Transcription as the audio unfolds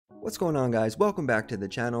What's going on, guys? Welcome back to the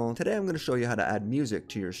channel. Today I'm going to show you how to add music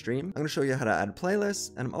to your stream. I'm going to show you how to add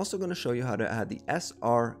playlists, and I'm also going to show you how to add the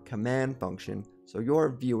SR command function so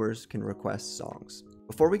your viewers can request songs.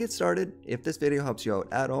 Before we get started, if this video helps you out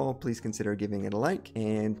at all, please consider giving it a like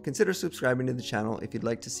and consider subscribing to the channel if you'd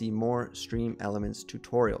like to see more StreamElements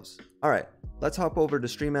tutorials. Alright, let's hop over to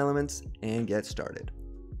StreamElements and get started.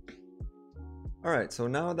 Alright, so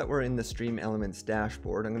now that we're in the StreamElements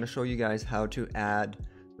dashboard, I'm going to show you guys how to add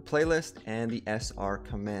the playlist and the SR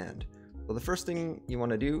command. So the first thing you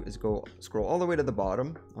want to do is scroll all the way to the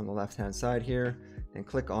bottom on the left hand side here and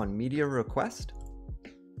click on media request,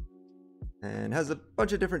 and it has a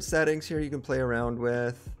bunch of different settings here you can play around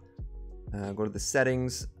with. Go to the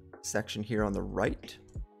settings section here on the right,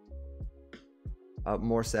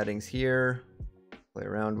 more settings here, play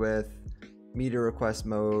around with media request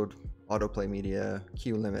mode, autoplay media,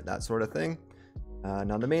 queue limit, that sort of thing.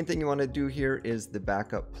 Now the main thing you want to do here is the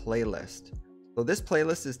backup playlist. So this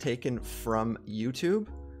playlist is taken from YouTube.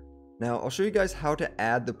 Now I'll show you guys how to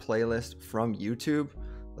add the playlist from YouTube.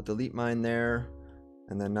 I'll delete mine there.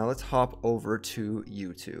 And then now let's hop over to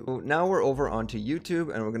YouTube. So now we're over onto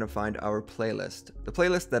YouTube and we're going to find our playlist. The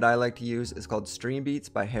playlist that I like to use is called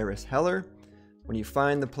StreamBeats by Harris Heller. When you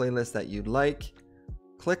find the playlist that you'd like,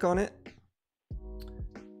 click on it.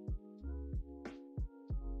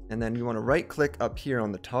 And then you want to right click up here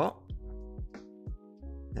on the top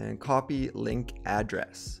and copy link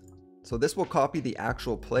address. So this will copy the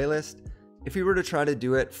actual playlist. If you were to try to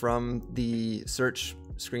do it from the search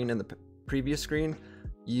screen in the previous screen,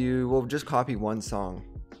 you will just copy one song.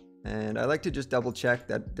 And I like to just double check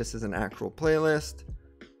that this is an actual playlist.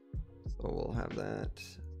 So we'll have that.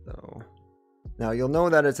 So now you'll know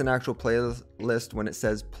that it's an actual playlist when it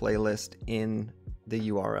says playlist in the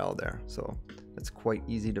URL there. So that's quite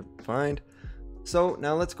easy to find. So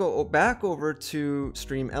now let's go back over to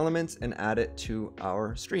StreamElements and add it to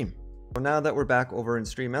our stream. So now that we're back over in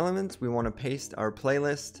StreamElements, we want to paste our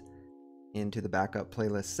playlist into the backup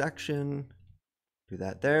playlist section. Do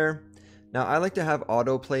that there. Now I like to have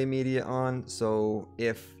autoplay media on, so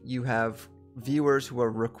if you have viewers who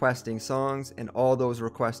are requesting songs and all those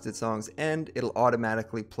requested songs end, it'll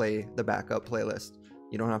automatically play the backup playlist.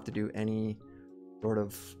 You don't have to do any sort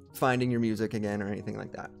of finding your music again or anything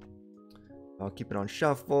like that. I'll keep it on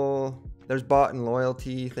shuffle. There's bot and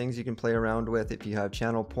loyalty things you can play around with if you have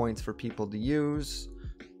channel points for people to use,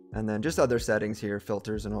 and then just other settings here,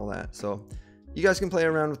 filters and all that. So you guys can play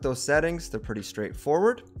around with those settings. They're pretty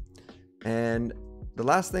straightforward. And the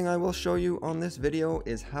last thing I will show you on this video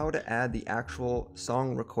is how to add the actual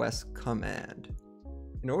song request command.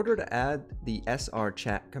 In order to add the SR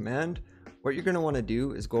chat command, what you're going to want to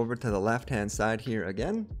do is go over to the left hand side here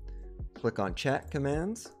again, click on chat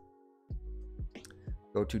commands,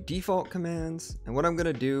 go to default commands, and what I'm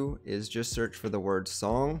going to do is just search for the word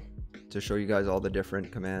song to show you guys all the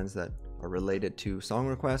different commands that are related to song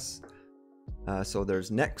requests. So there's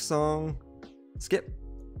next song, skip,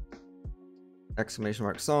 exclamation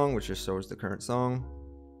mark song, which just shows the current song,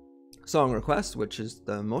 song request, which is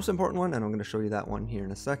the most important one, and I'm going to show you that one here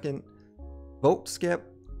in a second, vote skip,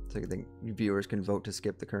 so I think viewers can vote to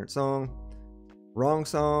skip the current song, wrong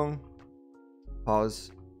song,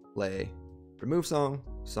 pause, play, remove song,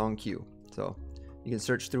 song queue. So you can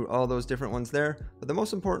search through all those different ones there, but the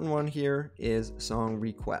most important one here is song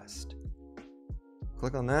request.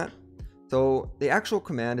 Click on that. So the actual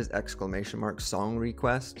command is exclamation mark song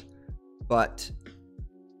request, but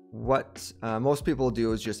what most people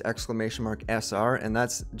do is just exclamation mark SR, and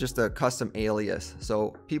that's just a custom alias.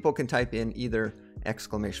 So people can type in either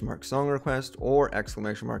exclamation mark song request or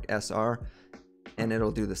exclamation mark SR, and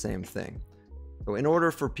it'll do the same thing. So in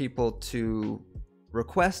order for people to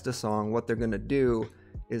request a song, what they're going to do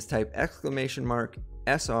is type exclamation mark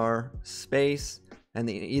SR space and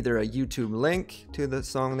either a YouTube link to the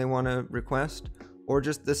song they want to request, or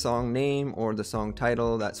just the song name or the song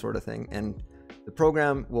title, that sort of thing, and the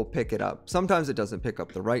program will pick it up. Sometimes it doesn't pick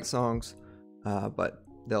up the right songs, but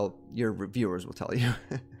your reviewers will tell you.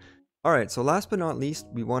 Alright, so last but not least,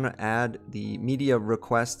 we want to add the media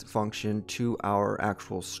request function to our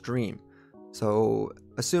actual stream. So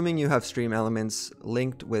assuming you have StreamElements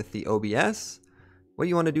linked with the OBS, what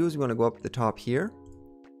you want to do is you want to go up to the top here,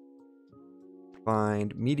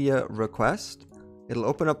 find media request. It'll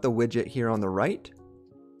open up the widget here on the right,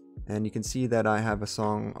 and you can see that I have a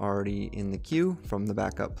song already in the queue from the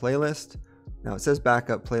backup playlist. Now it says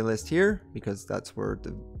backup playlist here because that's where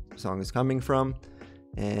the song is coming from.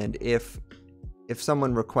 And if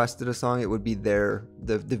someone requested a song, it would be the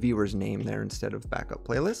viewer's name there instead of backup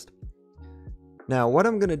playlist. Now what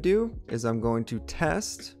I'm going to do is I'm going to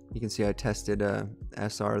test You can see I tested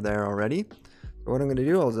SR there already. So what I'm going to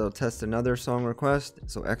do is I'll test another song request.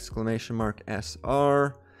 So exclamation mark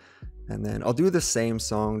SR. And then I'll do the same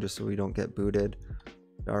song just so we don't get booted.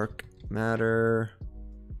 Dark Matter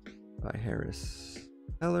by Harris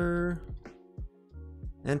Heller.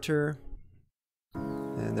 Enter.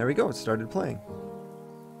 And there we go. It started playing.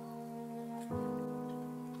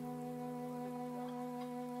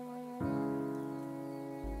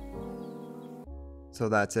 So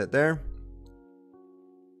that's it there.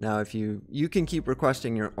 Now if you can keep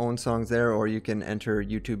requesting your own songs there, or you can enter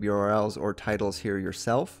YouTube URLs or titles here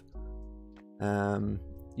yourself.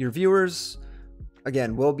 Your viewers,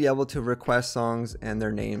 again, will be able to request songs and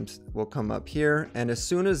their names will come up here. And as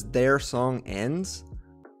soon as their song ends,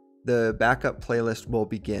 the backup playlist will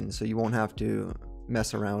begin. So you won't have to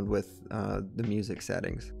mess around with the music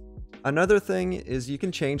settings. Another thing is you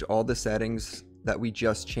can change all the settings that we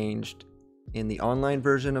just changed in the online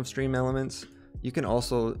version of StreamElements. You can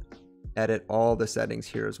also edit all the settings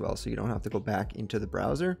here as well, so you don't have to go back into the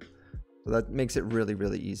browser. So that makes it really,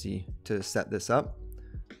 really easy to set this up.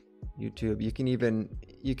 YouTube, you can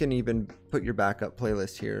even put your backup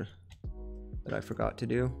playlist here that I forgot to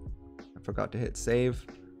do. I forgot to hit save.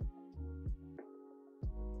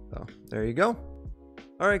 So there you go.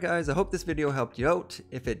 Alright guys, I hope this video helped you out.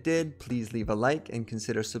 If it did, please leave a like and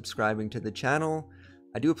consider subscribing to the channel.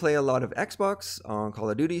 I do play a lot of Xbox on Call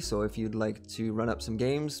of Duty, so if you'd like to run up some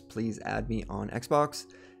games, please add me on Xbox.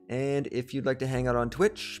 And if you'd like to hang out on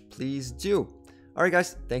Twitch, please do. Alright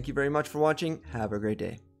guys, thank you very much for watching. Have a great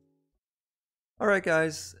day. Alright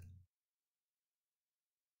guys,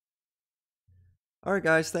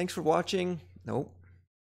 thanks for watching. Nope.